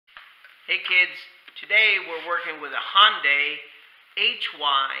Hey kids, today we're working with a Hyundai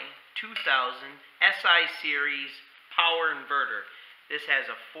HY2000si series power inverter. This has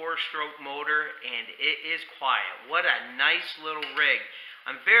a 4-stroke motor and it is quiet. What a nice little rig.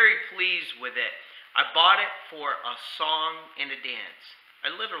 I'm very pleased with it. I bought it for a song and a dance.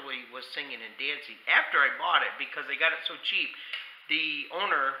 I literally was singing and dancing after I bought it because I got it so cheap. The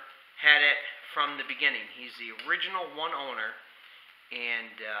owner had it from the beginning. He's the original one owner,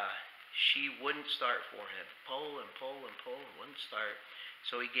 and she wouldn't start for him. Pull and pull and pull and wouldn't start.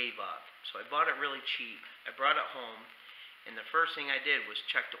 So he gave up. So I bought it really cheap. I brought it home, and the first thing I did was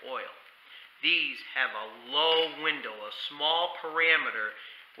check the oil. These have a low window, a small parameter,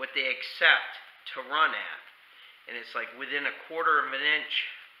 what they accept to run at. And it's like within a quarter of an inch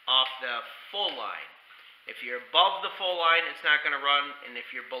off the full line. If you're above the full line, it's not going to run. And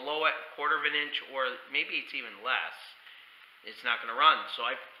if you're below it, a quarter of an inch, or maybe it's even less, it's not going to run. So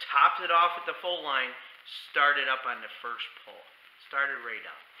I topped it off at the full line, started up on the first pull. Started right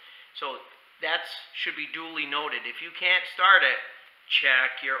up. So that should be duly noted. If you can't start it,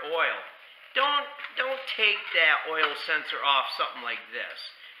 check your oil. Don't take that oil sensor off something like this.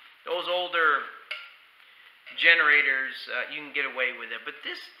 Those older generators, you can get away with it. But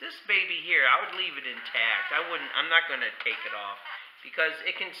this baby here, I would leave it intact. I'm not going to take it off because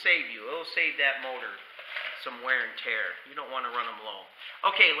it can save you. It'll save that motor some wear and tear. You don't want to run them low.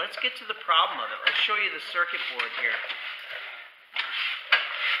 Okay, let's get to the problem of it. Let's show you the circuit board here.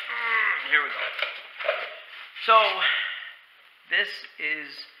 Here we go. So this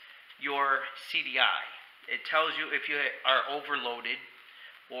is your CDI. It tells you if you are overloaded,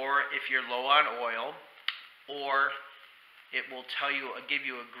 or if you're low on oil, or it will give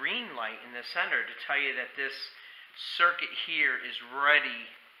you a green light in the center to tell you that this circuit here is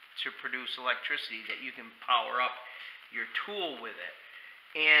ready to produce electricity, that you can power up your tool with it.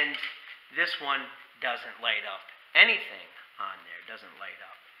 And this one doesn't light up. Anything on there doesn't light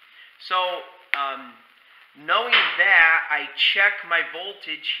up. So knowing that, I check my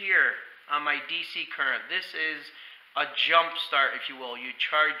voltage here on my DC current. This is a jump start, if you will. You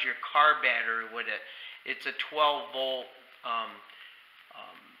charge your car battery with it. It's a 12-volt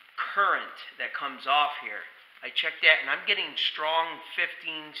current that comes off here. I checked that, and I'm getting strong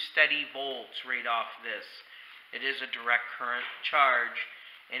 15 steady volts right off this. It is a direct current charge,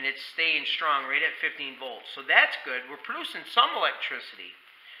 and it's staying strong right at 15 volts. So that's good. We're producing some electricity.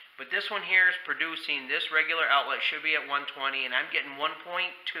 But this one here is producing, this regular outlet should be at 120, and I'm getting 1.2,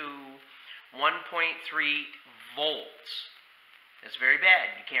 1.3 volts. That's very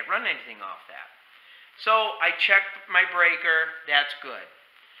bad. You can't run anything off that. So I checked my breaker. That's good.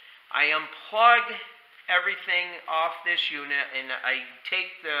 I unplug everything off this unit, and I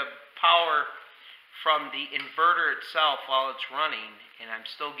take the power from the inverter itself while it's running, and I'm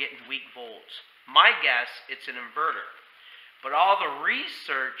still getting weak volts. My guess, it's an inverter. But all the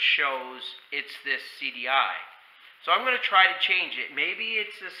research shows it's this CDI. So I'm going to try to change it. Maybe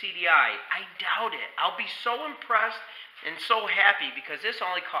it's the CDI. I doubt it. I'll be so impressed and so happy because this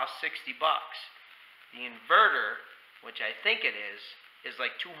only costs 60 bucks. The inverter, which I think it is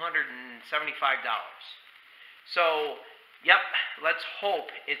like $275. So, yep, let's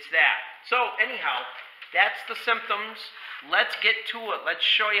hope it's that. So, anyhow, that's the symptoms. Let's get to it. Let's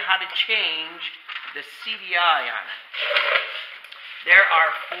show you how to change the CDI on it. There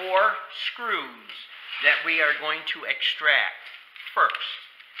are 4 screws that we are going to extract. First,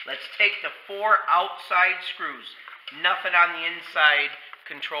 let's take the 4 outside screws. Nothing on the inside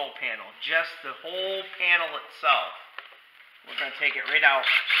control panel, just the whole panel itself. We're going to take it right out.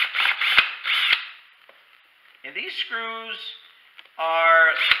 And these screws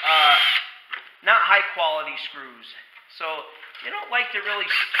are not high quality screws. So they don't like to really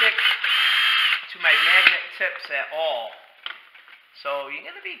stick to my magnet tips at all. So you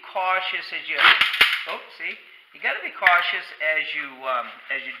got to be cautious as you, you got to be cautious as you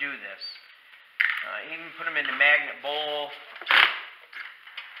do this. Even put them in the magnet bowl.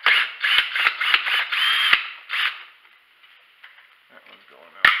 That one's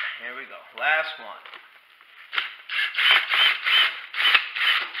going up. Here we go. Last one.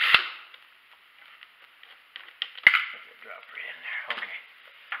 Drop right in there. Okay.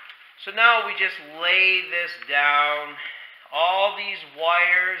 So now we just lay this down. All these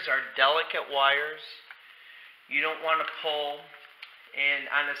wires are delicate wires. You don't want to pull. And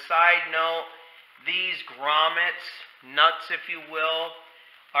on a side note, these grommets, nuts if you will,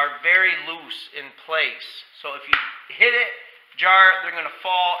 are very loose in place. So if you hit it, jar it, they're going to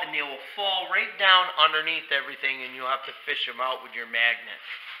fall, and they will fall right down underneath everything, and you'll have to fish them out with your magnet.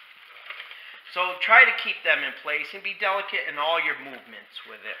 So try to keep them in place and be delicate in all your movements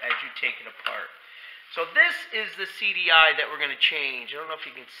with it as you take it apart. So this is the CDI that we're going to change. I don't know if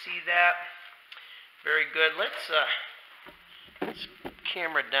you can see that. Very good. Let's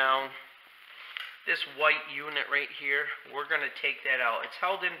camera down. This white unit right here, we're going to take that out. It's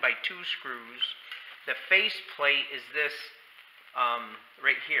held in by 2 screws. The face plate is this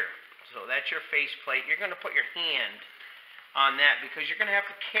right here. So that's your face plate. You're going to put your hand on that because you're going to have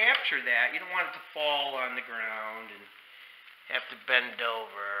to capture that. You don't want it to fall on the ground and have to bend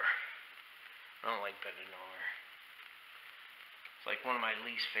over. I don't like bending over. It's like one of my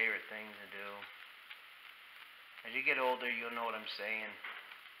least favorite things to do. As you get older, you'll know what I'm saying.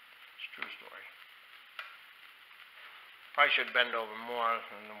 It's a true story. Probably should bend over more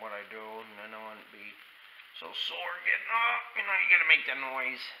than what I do, and then I wouldn't be so sore getting up. You know, you got to make that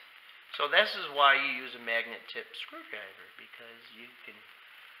noise. So this is why you use a magnet tip screwdriver, because you can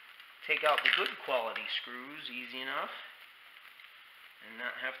take out the good quality screws easy enough and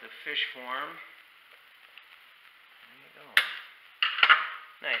not have to fish for them. There you go.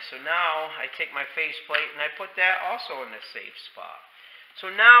 Nice. So now I take my face plate and I put that also in the safe spot.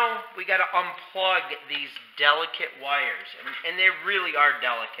 So now we got to unplug these delicate wires, and they really are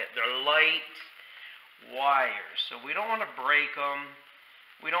delicate. They're light wires, so we don't want to break them.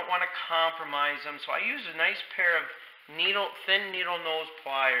 We don't want to compromise them. So I use a nice pair of thin needle nose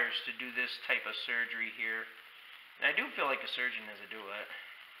pliers to do this type of surgery here. And I do feel like a surgeon as I do it.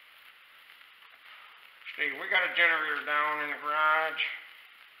 See, we got a generator down in the garage.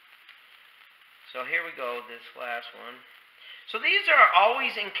 So here we go, this last one. So these are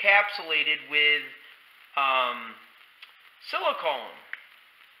always encapsulated with silicone.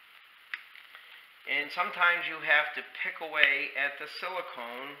 And sometimes you have to pick away at the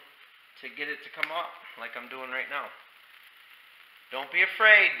silicone to get it to come up, like I'm doing right now. Don't be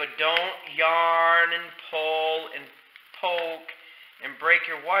afraid, but don't yarn and pull and poke and break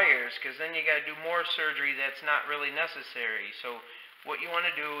your wires, because then you got to do more surgery that's not really necessary. So what you want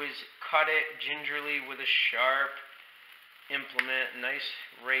to do is cut it gingerly with a sharp implement, nice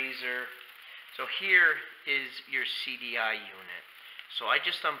razor. So here is your CDI unit. So I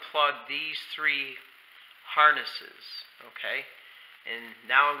just unplugged these 3 harnesses, okay? And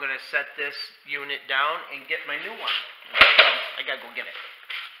now I'm going to set this unit down and get my new one. I got to go get it.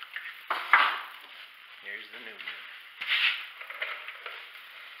 Here's the new unit.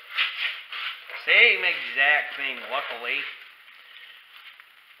 Same exact thing, luckily.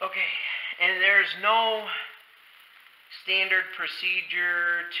 Okay, and there's no standard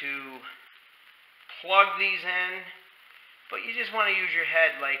procedure to plug these in. But you just want to use your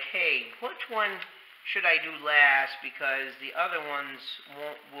head like, hey, which one should I do last, because the other ones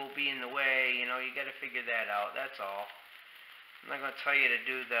will be in the way. You know, you got to figure that out. That's all. I'm not going to tell you to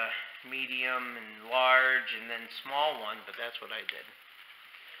do the medium and large and then small one, but that's what I did.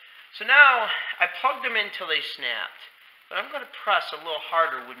 So now I plugged them in till they snapped, but I'm going to press a little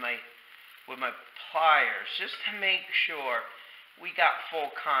harder with my pliers just to make sure we got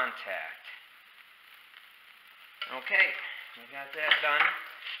full contact. Okay. We got that done.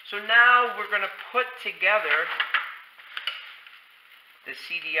 So now we're going to put together the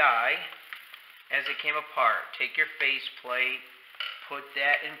CDI as it came apart. Take your face plate, put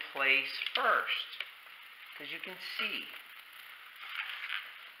that in place first, because you can see.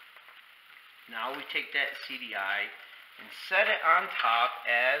 Now we take that CDI and set it on top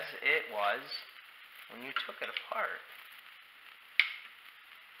as it was when you took it apart.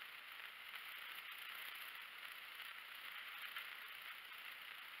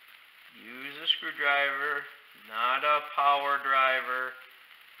 Use a screwdriver, not a power driver,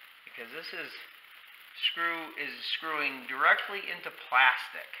 because this screw is screwing directly into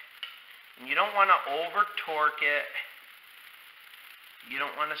plastic. And you don't want to over torque it. You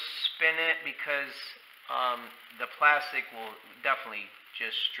don't want to spin it, because the plastic will definitely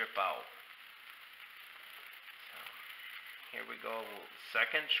just strip out. So, here we go.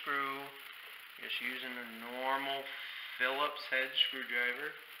 Second screw, just using a normal Phillips head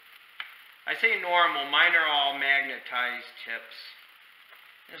screwdriver. I say normal, mine are all magnetized tips.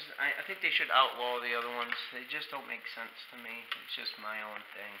 I think they should outlaw the other ones. They just don't make sense to me. It's just my own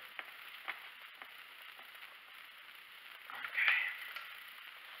thing. Okay.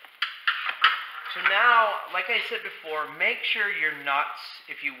 So now, like I said before, make sure your nuts,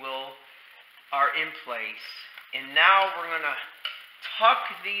 if you will, are in place. And now we're going to tuck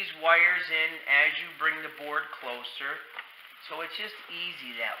these wires in as you bring the board closer. So it's just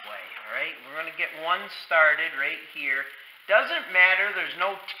easy that way, all right? We're going to get one started right here. Doesn't matter, there's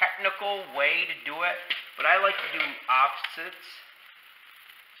no technical way to do it, but I like to do opposites.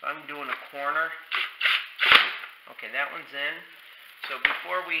 So I'm doing a corner. Okay, that one's in. So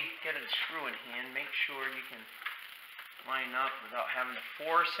before we get a screw in hand, make sure you can line up without having to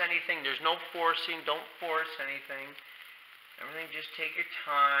force anything. There's no forcing. Don't force anything. Everything, just take your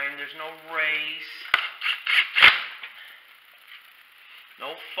time. There's no race.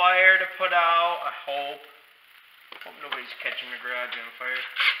 No fire to put out, I hope. Hope nobody's catching the garage on fire.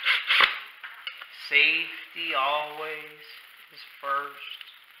 Safety always is first.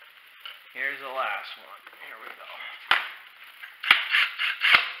 Here's the last one. Here we go.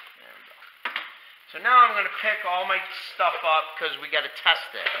 There we go. So now I'm going to pick all my stuff up because we got to test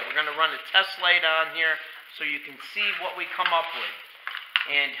it. We're going to run a test light on here so you can see what we come up with.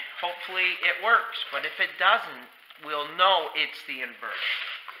 And hopefully it works. But if it doesn't, we'll know it's the inverter.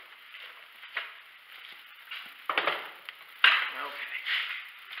 Okay.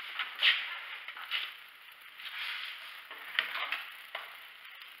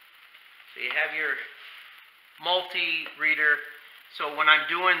 So you have your multi-reader. So when I'm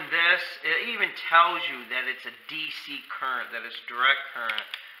doing this, it even tells you that it's a DC current, that it's direct current.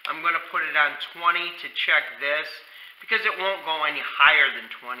 I'm going to put it on 20 to check this because it won't go any higher than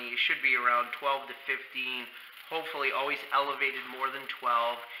 20. It should be around 12 to 15. Hopefully always elevated more than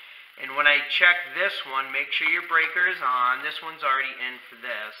 12. And when I check this one, make sure your breaker is on. This one's already in for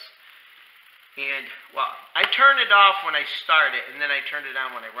this. And, well, I turn it off when I start it, and then I turn it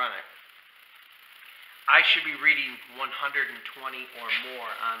on when I run it. I should be reading 120 or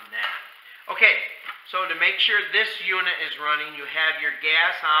more on that. Okay, so to make sure this unit is running, you have your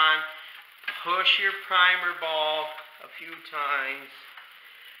gas on. Push your primer ball a few times.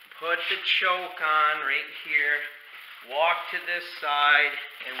 Put the choke on right here. Walk to this side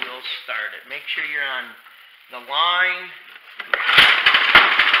and we'll start it. Make sure you're on the line.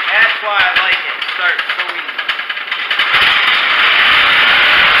 That's why I like it. Start so easy.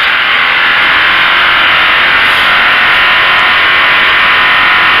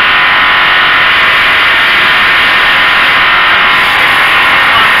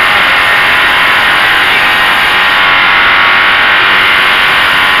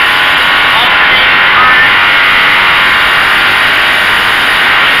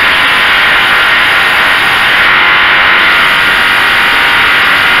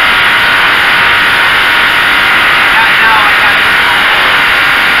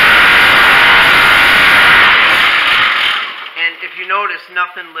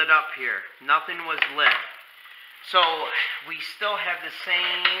 Nothing lit up here. Nothing was lit. So we still have the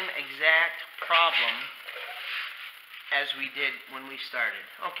same exact problem as we did when we started.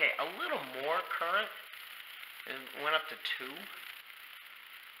 Okay, a little more current. It went up to 2.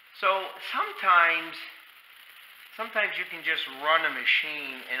 So sometimes you can just run a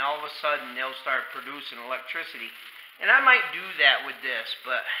machine and all of a sudden they'll start producing electricity. And I might do that with this,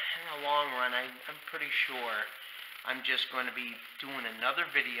 but in the long run, I'm pretty sure I'm just going to be doing another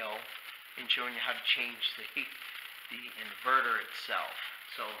video and showing you how to change the inverter itself.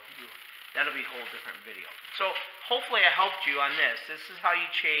 So that'll be a whole different video. So hopefully I helped you on this. This is how you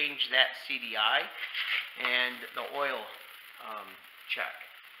change that CDI and the oil check.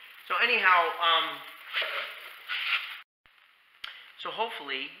 So anyhow, so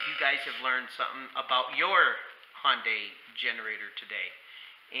hopefully you guys have learned something about your Hyundai generator today.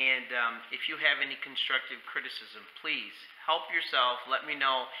 And if you have any constructive criticism, please help yourself. Let me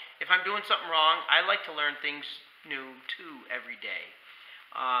know. If I'm doing something wrong, I like to learn things new too every day.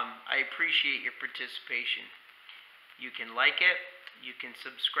 I appreciate your participation. You can like it. You can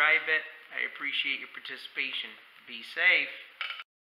subscribe it. I appreciate your participation. Be safe.